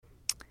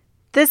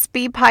This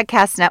B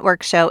Podcast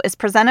Network show is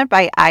presented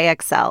by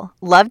IXL,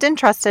 loved and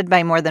trusted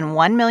by more than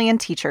 1 million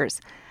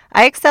teachers.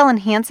 IXL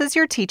enhances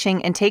your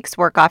teaching and takes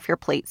work off your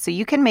plate so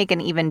you can make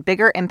an even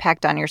bigger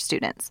impact on your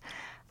students.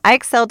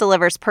 IXL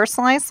delivers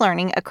personalized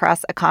learning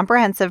across a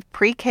comprehensive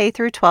pre-K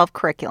through 12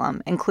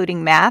 curriculum,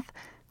 including math,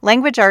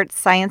 language arts,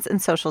 science, and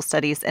social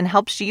studies, and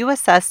helps you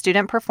assess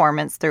student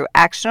performance through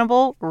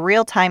actionable,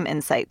 real-time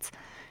insights.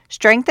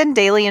 Strengthen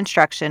daily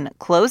instruction,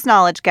 close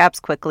knowledge gaps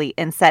quickly,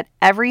 and set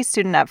every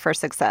student up for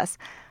success.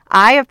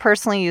 I have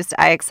personally used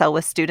IXL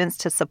with students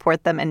to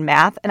support them in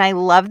math, and I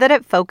love that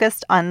it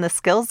focused on the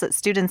skills that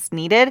students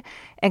needed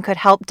and could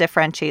help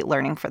differentiate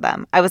learning for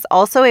them. I was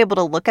also able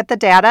to look at the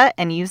data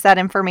and use that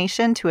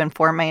information to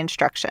inform my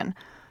instruction.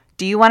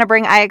 Do you want to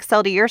bring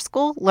IXL to your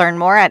school? Learn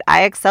more at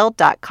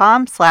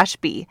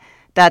IXL.com/B.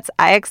 That's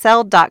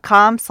IXL.com/BE.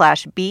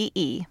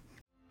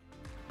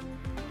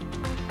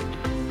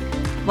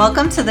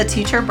 Welcome to the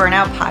Teacher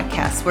Burnout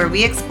Podcast, where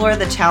we explore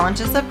the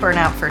challenges of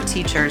burnout for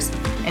teachers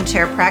and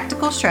share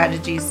practical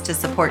strategies to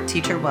support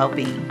teacher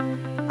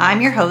well-being.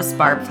 I'm your host,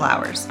 Barb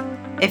Flowers.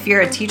 If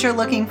you're a teacher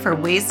looking for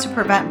ways to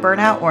prevent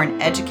burnout or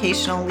an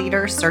educational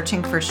leader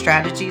searching for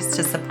strategies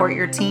to support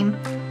your team,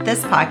 this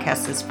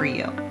podcast is for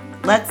you.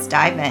 Let's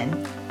dive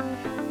in.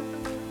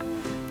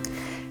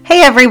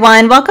 Hey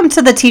everyone, welcome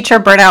to the Teacher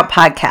Burnout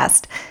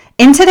Podcast.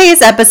 In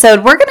today's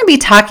episode, we're going to be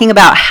talking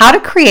about how to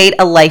create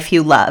a life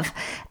you love.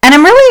 And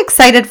I'm really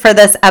excited for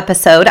this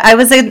episode. I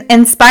was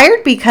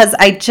inspired because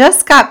I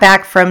just got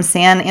back from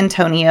San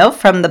Antonio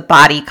from the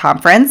Body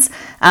Conference.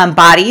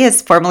 Body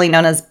is formerly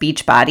known as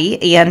Beachbody,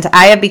 and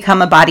I have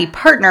become a Body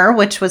partner,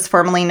 which was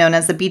formerly known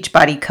as a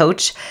Beachbody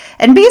coach.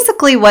 And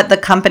basically what the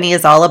company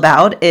is all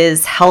about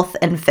is health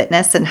and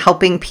fitness and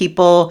helping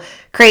people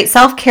create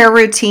self-care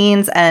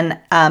routines and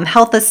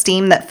health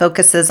esteem that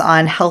focuses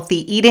on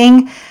healthy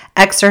eating,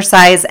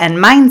 exercise, and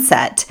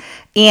mindset.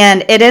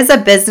 And it is a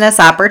business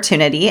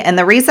opportunity. And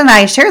the reason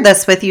I share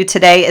this with you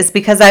today is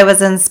because I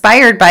was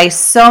inspired by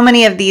so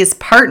many of these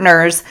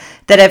partners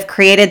that have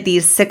created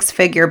these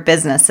six-figure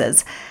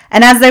businesses.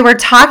 And as they were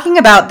talking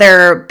about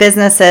their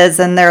businesses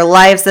and their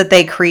lives that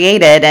they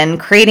created and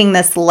creating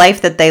this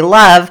life that they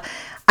love,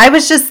 I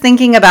was just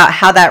thinking about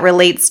how that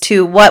relates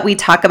to what we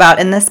talk about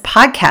in this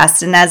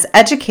podcast and as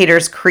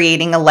educators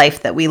creating a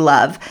life that we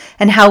love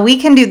and how we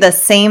can do the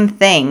same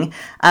thing.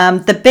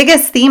 The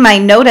biggest theme I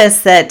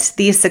noticed that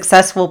these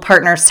successful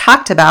partners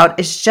talked about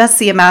is just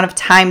the amount of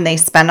time they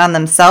spend on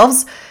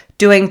themselves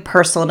doing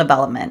personal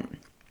development.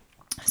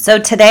 So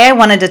today I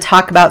wanted to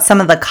talk about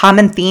some of the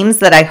common themes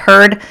that I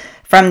heard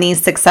from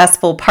these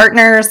successful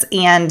partners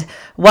and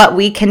what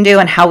we can do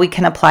and how we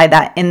can apply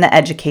that in the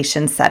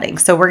education setting.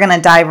 So we're going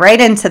to dive right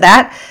into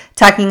that,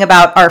 talking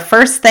about our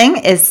first thing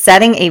is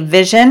setting a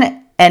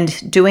vision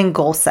and doing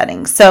goal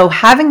setting. So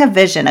having a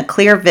vision, a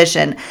clear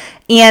vision.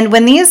 And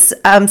when these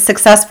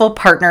successful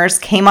partners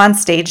came on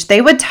stage,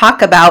 they would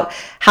talk about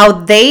how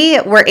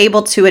they were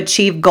able to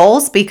achieve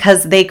goals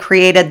because they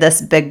created this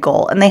big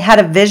goal and they had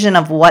a vision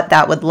of what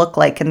that would look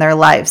like in their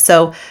lives.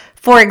 So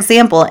for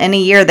example, in a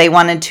year, they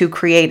wanted to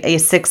create a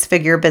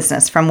six-figure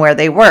business from where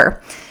they were.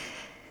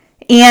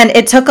 And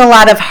it took a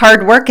lot of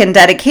hard work and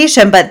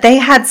dedication, but they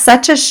had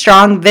such a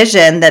strong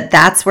vision that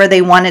that's where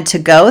they wanted to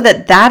go,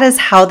 that is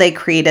how they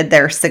created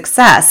their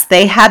success.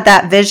 They had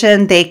that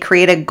vision, they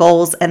created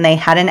goals, and they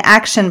had an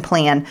action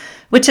plan,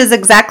 which is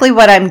exactly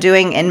what I'm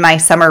doing in my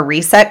summer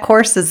reset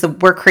course, is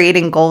we're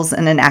creating goals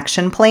and an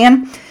action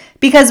plan.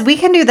 Because we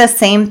can do the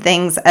same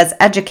things as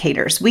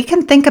educators. We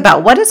can think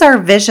about what does our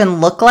vision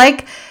look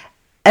like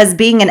as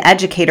being an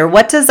educator?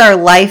 What does our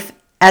life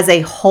as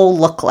a whole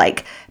look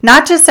like?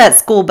 Not just at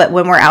school, but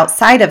when we're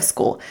outside of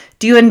school.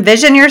 Do you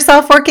envision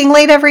yourself working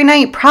late every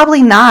night?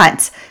 Probably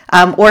not.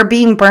 Or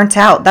being burnt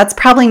out. That's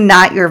probably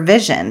not your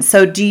vision.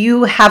 So do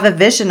you have a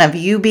vision of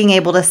you being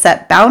able to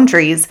set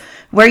boundaries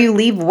where you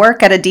leave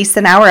work at a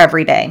decent hour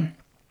every day?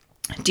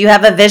 Do you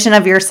have a vision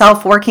of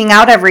yourself working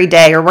out every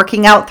day or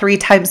working out 3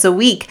 times a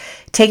week,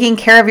 taking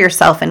care of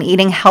yourself and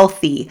eating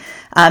healthy?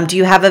 Do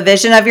you have a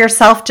vision of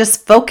yourself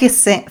just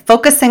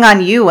focusing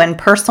on you and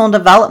personal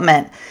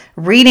development,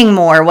 reading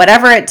more,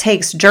 whatever it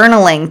takes,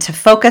 journaling to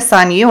focus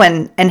on you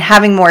and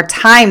having more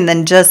time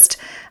than just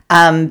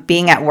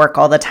being at work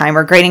all the time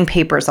or grading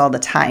papers all the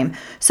time?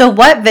 So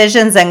what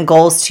visions and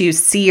goals do you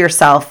see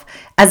yourself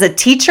as a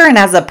teacher and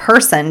as a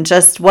person,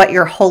 just what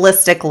your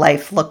holistic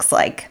life looks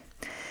like?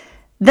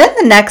 Then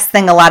the next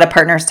thing a lot of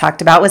partners talked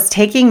about was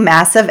taking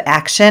massive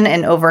action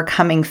and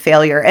overcoming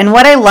failure. And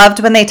what I loved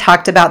when they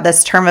talked about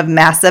this term of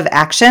massive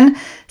action,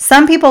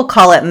 some people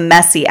call it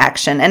messy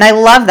action. And I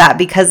love that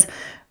because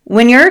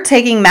when you're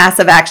taking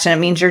massive action, it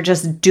means you're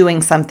just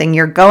doing something.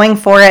 You're going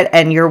for it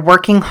and you're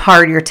working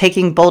hard. You're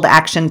taking bold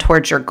action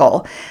towards your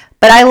goal.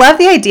 But I love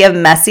the idea of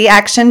messy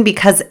action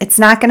because it's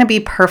not going to be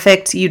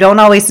perfect. You don't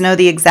always know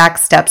the exact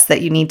steps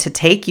that you need to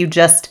take. You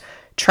just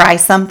try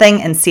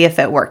something and see if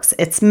it works.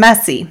 It's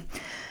messy.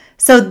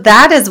 So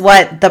that is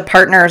what the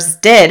partners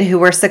did who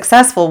were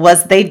successful,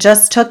 was they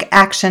just took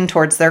action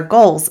towards their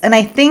goals. And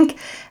I think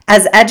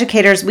As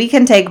educators, we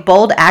can take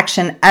bold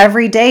action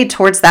every day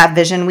towards that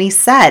vision we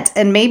set.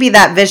 And maybe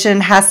that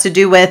vision has to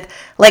do with,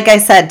 like I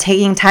said,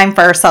 taking time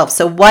for ourselves.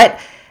 So what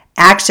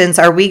actions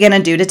are we going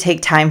to do to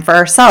take time for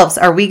ourselves?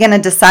 Are we going to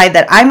decide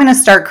that I'm going to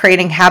start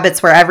creating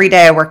habits where every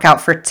day I work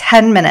out for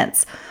 10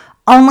 minutes,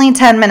 only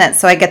 10 minutes,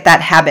 so I get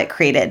that habit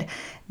created?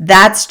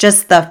 That's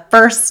just the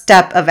first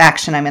step of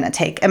action I'm going to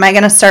take. Am I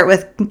going to start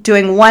with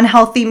doing one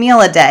healthy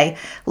meal a day,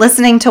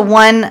 listening to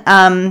one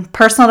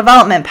personal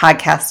development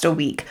podcast a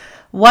week?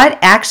 What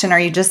action are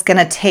you just going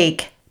to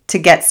take to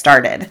get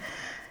started?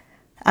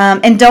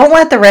 And don't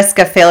let the risk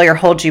of failure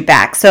hold you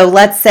back. So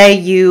let's say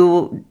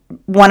you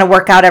want to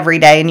work out every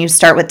day and you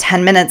start with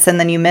 10 minutes and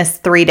then you miss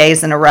 3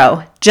 days in a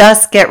row.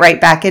 Just get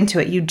right back into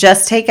it. You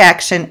just take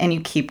action and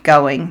you keep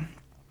going.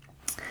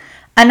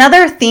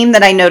 Another theme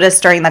that I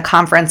noticed during the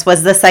conference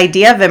was this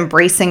idea of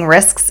embracing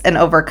risks and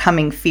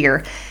overcoming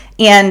fear.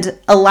 And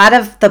a lot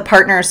of the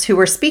partners who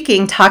were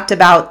speaking talked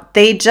about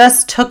they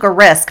just took a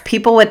risk.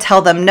 People would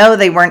tell them no,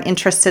 they weren't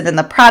interested in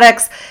the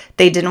products.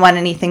 They didn't want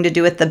anything to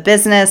do with the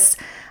business.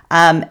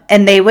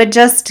 And they would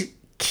just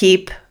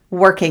keep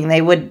working.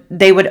 They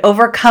would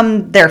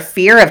overcome their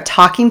fear of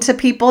talking to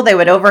people. They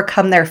would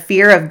overcome their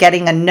fear of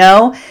getting a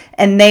no,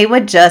 and they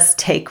would just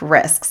take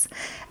risks.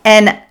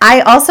 And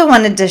I also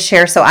wanted to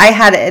share, so I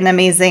had an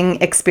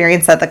amazing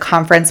experience at the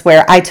conference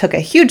where I took a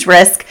huge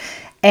risk,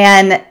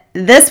 and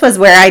this was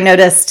where I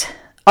noticed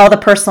all the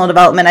personal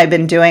development I've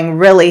been doing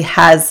really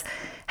has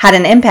had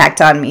an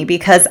impact on me,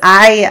 because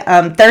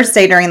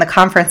Thursday during the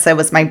conference, it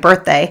was my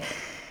birthday,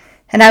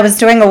 and I was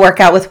doing a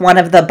workout with one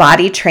of the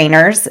body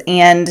trainers,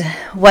 and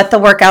what the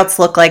workouts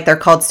look like, they're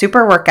called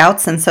super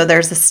workouts. And so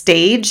there's a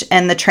stage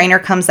and the trainer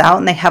comes out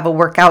and they have a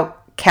workout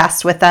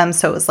cast with them.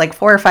 So it was like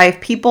 4 or 5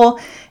 people,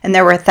 and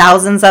there were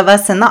thousands of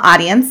us in the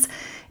audience.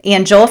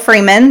 And Joel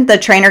Freeman, the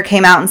trainer,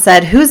 came out and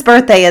said, "Whose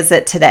birthday is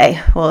it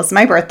today?" Well, it's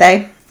my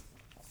birthday.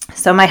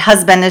 So my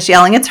husband is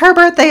yelling, "It's her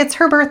birthday, it's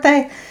her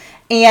birthday."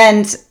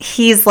 And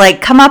he's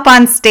like, "Come up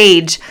on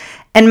stage."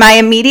 And my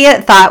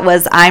immediate thought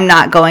was, I'm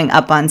not going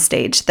up on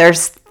stage.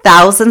 There's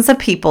thousands of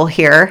people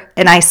here.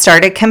 And I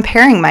started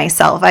comparing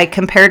myself. I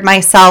compared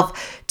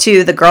myself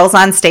to the girls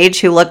on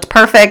stage who looked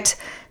perfect.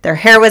 Their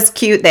hair was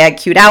cute. They had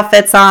cute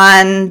outfits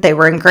on. They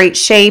were in great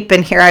shape.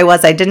 And here I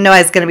was. I didn't know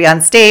I was going to be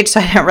on stage, so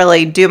I didn't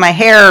really do my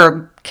hair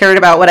or cared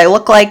about what I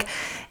look like.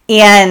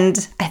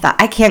 And I thought,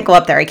 I can't go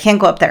up there. I can't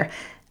go up there.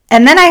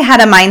 And then I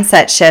had a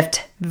mindset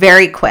shift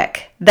very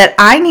quick that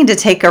I need to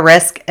take a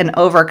risk and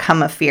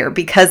overcome a fear,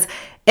 because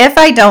if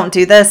I don't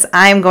do this,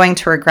 I'm going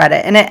to regret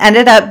it. And it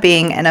ended up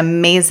being an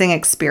amazing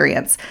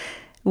experience.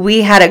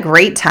 We had a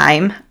great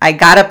time. I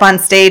got up on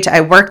stage,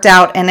 I worked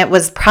out, and it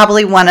was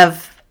probably one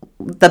of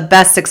the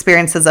best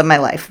experiences of my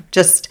life.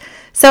 Just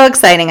so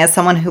exciting as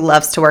someone who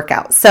loves to work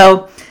out.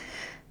 So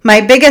my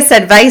biggest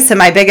advice and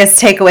my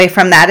biggest takeaway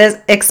from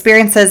that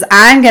experience is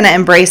I'm going to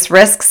embrace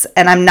risks,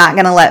 and I'm not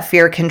going to let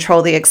fear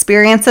control the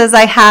experiences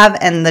I have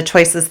and the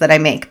choices that I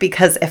make.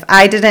 Because if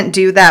I didn't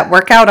do that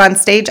workout on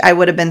stage, I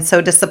would have been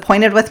so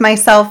disappointed with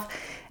myself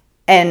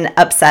and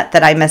upset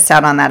that I missed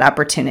out on that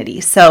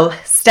opportunity. So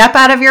step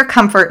out of your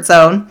comfort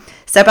zone,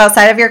 step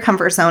outside of your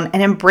comfort zone,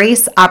 and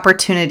embrace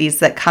opportunities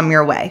that come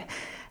your way.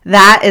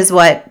 That is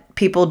what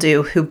people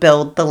do who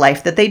build the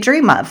life that they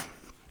dream of.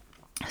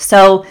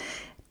 So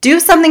do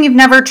something you've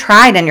never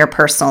tried in your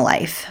personal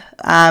life.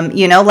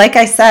 Like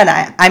I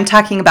said, I'm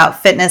talking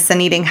about fitness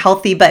and eating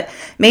healthy, but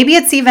maybe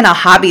it's even a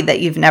hobby that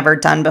you've never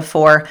done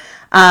before.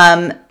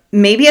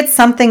 Maybe it's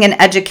something in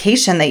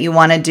education that you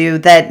want to do,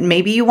 that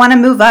maybe you want to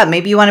move up.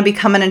 Maybe you want to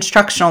become an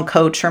instructional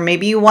coach, or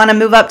maybe you want to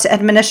move up to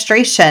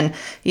administration.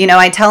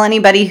 I tell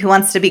anybody who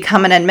wants to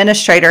become an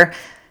administrator,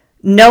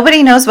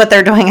 nobody knows what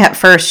they're doing at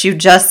first.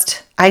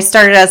 I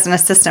started as an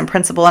assistant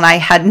principal and I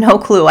had no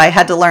clue. I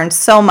had to learn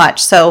so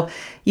much. So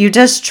you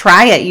just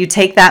try it. You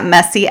take that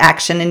messy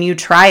action and you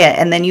try it,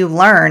 and then you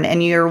learn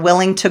and you're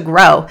willing to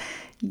grow.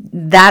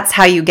 That's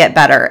how you get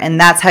better, and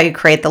that's how you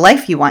create the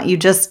life you want. You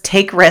just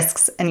take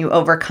risks and you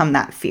overcome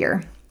that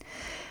fear.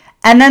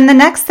 And then the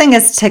next thing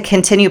is to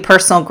continue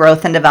personal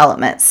growth and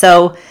development.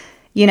 So,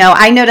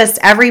 I noticed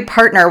every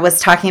partner was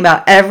talking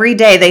about every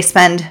day they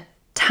spend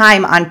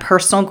time on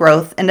personal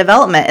growth and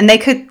development. And they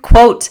could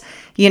quote,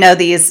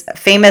 these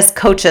famous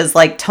coaches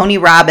like Tony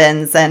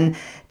Robbins, and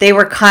they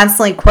were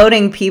constantly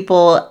quoting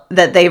people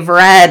that they've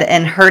read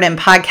and heard in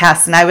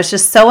podcasts. And I was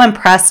just so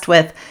impressed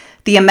with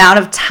the amount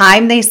of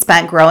time they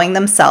spent growing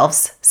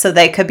themselves so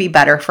they could be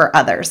better for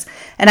others.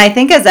 And I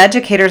think as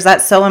educators,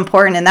 that's so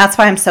important. And that's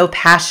why I'm so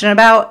passionate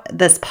about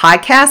this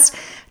podcast,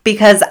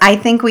 because I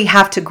think we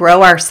have to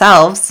grow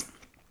ourselves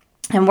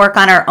and work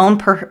on our own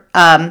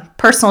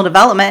personal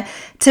development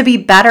to be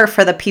better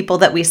for the people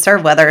that we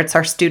serve, whether it's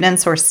our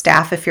students or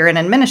staff if you're an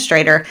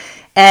administrator.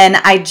 And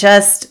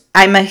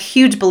I'm a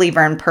huge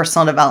believer in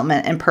personal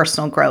development and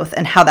personal growth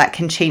and how that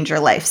can change your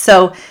life.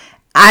 So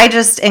I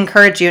just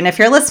encourage you, and if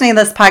you're listening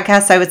to this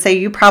podcast, I would say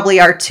you probably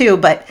are too,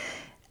 but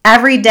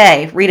Every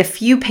day, read a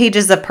few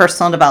pages of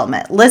personal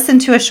development. Listen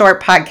to a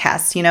short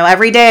podcast.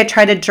 Every day I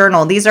try to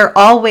journal. These are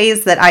all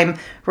ways that I'm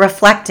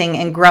reflecting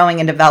and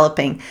growing and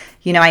developing.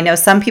 I know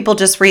some people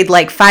just read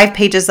like 5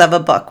 pages of a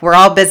book. We're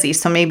all busy,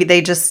 so maybe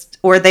they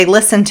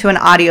listen to an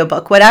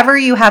audiobook. Whatever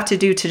you have to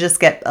do to just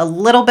get a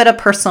little bit of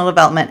personal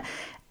development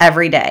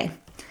every day.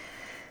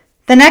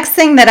 The next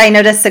thing that I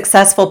noticed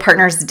successful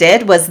partners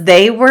did was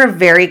they were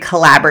very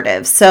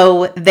collaborative.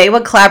 So they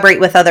would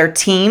collaborate with other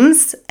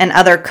teams and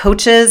other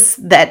coaches,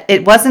 that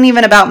it wasn't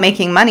even about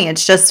making money.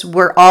 It's just,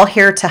 we're all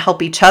here to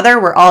help each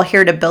other. We're all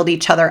here to build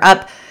each other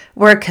up.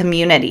 We're a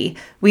community.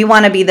 We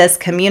want to be this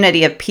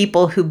community of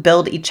people who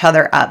build each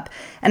other up.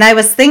 And I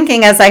was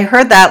thinking as I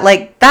heard that,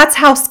 like, that's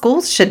how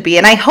schools should be.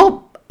 And I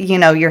hope,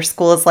 your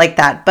school is like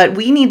that. But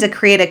we need to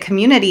create a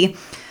community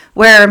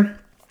where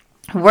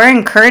we're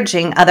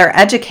encouraging other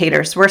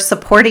educators, we're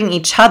supporting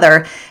each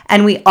other,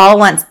 and we all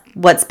want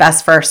what's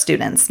best for our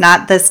students,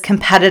 not this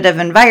competitive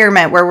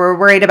environment where we're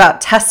worried about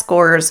test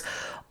scores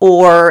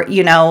or,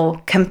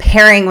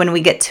 comparing when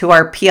we get to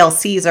our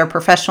PLCs, our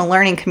professional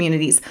learning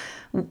communities.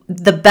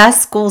 The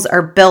best schools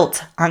are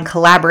built on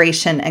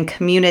collaboration and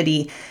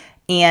community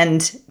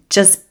and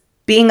just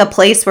being a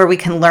place where we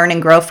can learn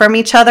and grow from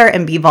each other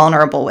and be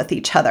vulnerable with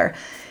each other.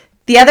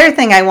 The other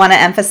thing I want to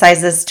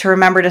emphasize is to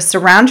remember to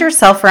surround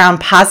yourself around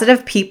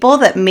positive people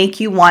that make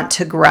you want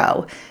to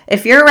grow.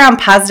 If you're around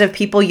positive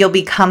people, you'll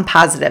become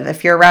positive.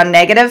 If you're around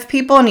negative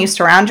people and you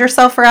surround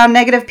yourself around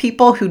negative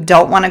people who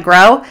don't want to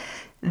grow,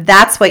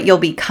 that's what you'll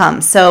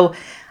become. So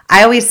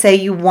I always say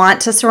you want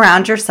to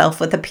surround yourself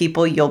with the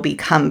people you'll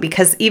become,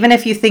 because even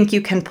if you think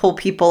you can pull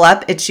people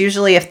up, it's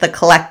usually if the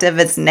collective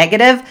is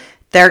negative,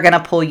 they're going to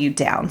pull you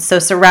down. So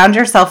surround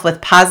yourself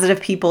with positive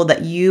people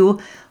that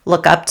you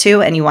look up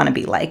to and you want to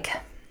be like.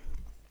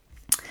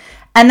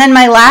 And then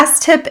my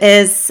last tip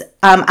is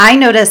I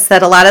noticed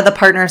that a lot of the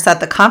partners at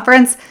the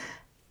conference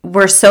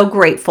were so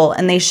grateful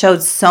and they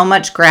showed so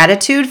much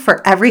gratitude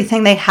for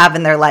everything they have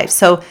in their life.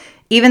 So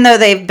even though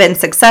they've been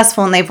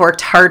successful and they've worked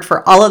hard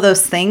for all of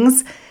those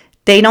things,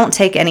 they don't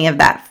take any of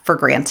that for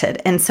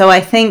granted. And so I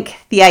think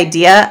the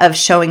idea of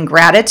showing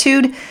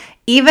gratitude,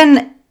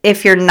 even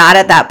if you're not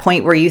at that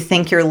point where you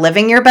think you're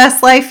living your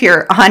best life,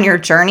 you're on your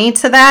journey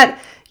to that,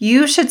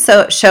 you should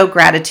show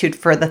gratitude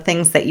for the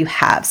things that you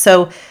have.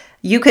 So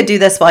you could do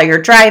this while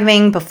you're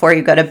driving, before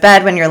you go to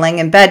bed, when you're laying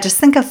in bed. Just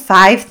think of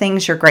 5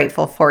 things you're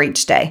grateful for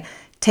each day.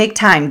 Take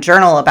time,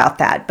 journal about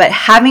that. But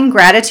having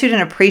gratitude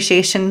and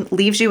appreciation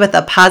leaves you with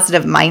a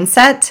positive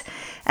mindset.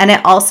 And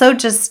it also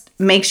just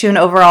makes you an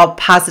overall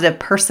positive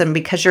person,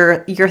 because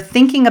you're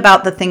thinking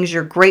about the things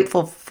you're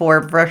grateful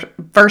for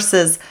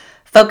versus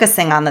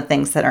focusing on the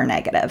things that are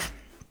negative.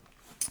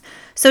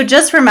 So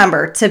just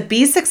remember, to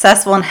be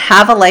successful and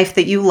have a life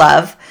that you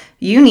love,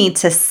 you need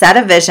to set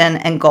a vision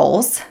and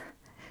goals,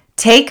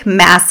 take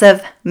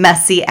massive,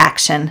 messy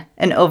action,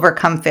 and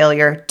overcome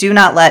failure. Do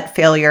not let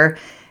failure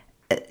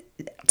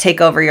take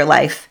over your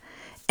life.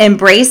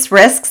 Embrace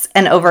risks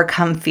and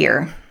overcome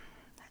fear.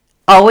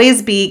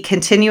 Always be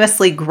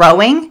continuously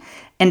growing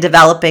and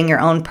developing your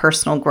own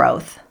personal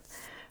growth.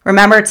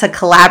 Remember to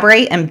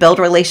collaborate and build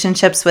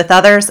relationships with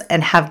others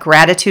and have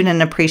gratitude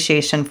and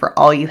appreciation for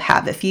all you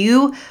have. If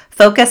you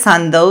focus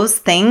on those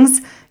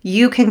things,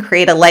 you can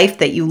create a life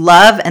that you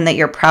love and that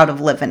you're proud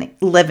of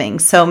living.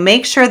 So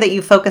make sure that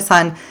you focus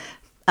on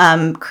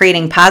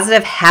creating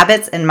positive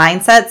habits and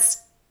mindsets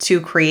to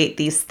create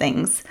these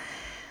things.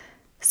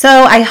 So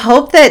I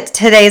hope that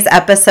today's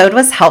episode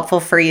was helpful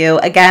for you.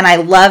 Again, I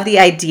love the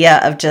idea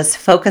of just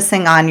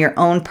focusing on your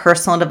own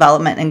personal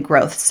development and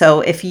growth.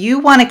 So if you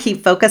want to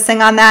keep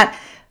focusing on that,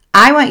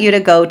 I want you to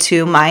go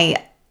to my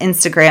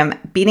Instagram,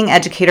 Beating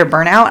Educator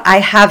Burnout. I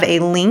have a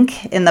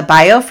link in the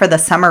bio for the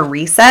summer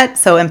reset.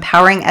 So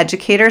empowering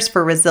educators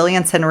for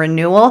resilience and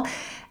renewal.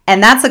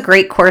 And that's a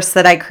great course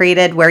that I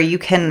created where you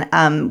can,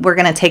 we're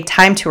going to take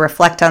time to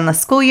reflect on the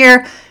school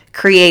year,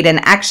 create an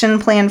action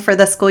plan for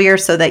the school year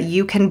so that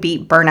you can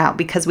beat burnout,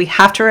 because we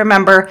have to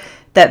remember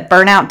that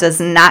burnout does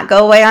not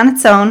go away on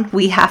its own.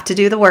 We have to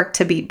do the work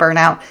to beat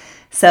burnout.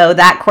 So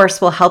that course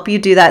will help you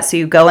do that so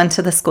you go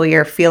into the school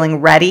year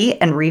feeling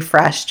ready and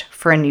refreshed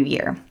for a new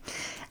year.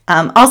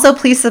 Also,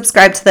 please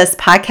subscribe to this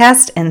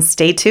podcast and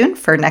stay tuned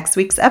for next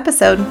week's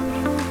episode.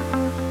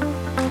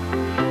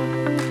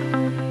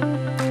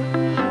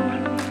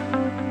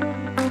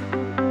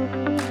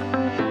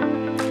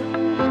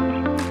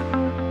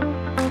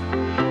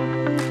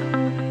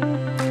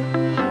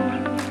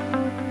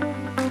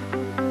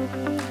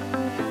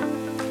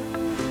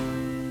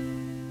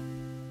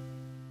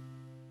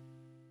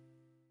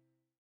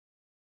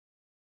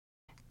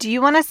 Do you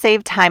want to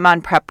save time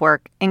on prep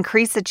work,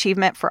 increase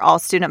achievement for all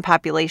student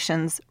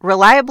populations,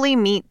 reliably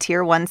meet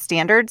Tier 1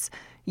 standards?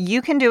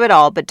 You can do it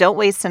all, but don't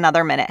waste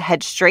another minute.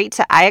 Head straight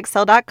to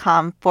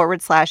ixl.com/BE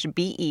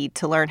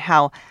to learn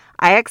how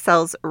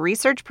IXL's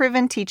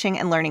research-proven teaching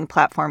and learning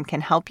platform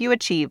can help you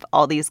achieve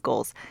all these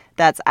goals.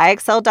 That's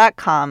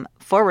ixl.com/BE.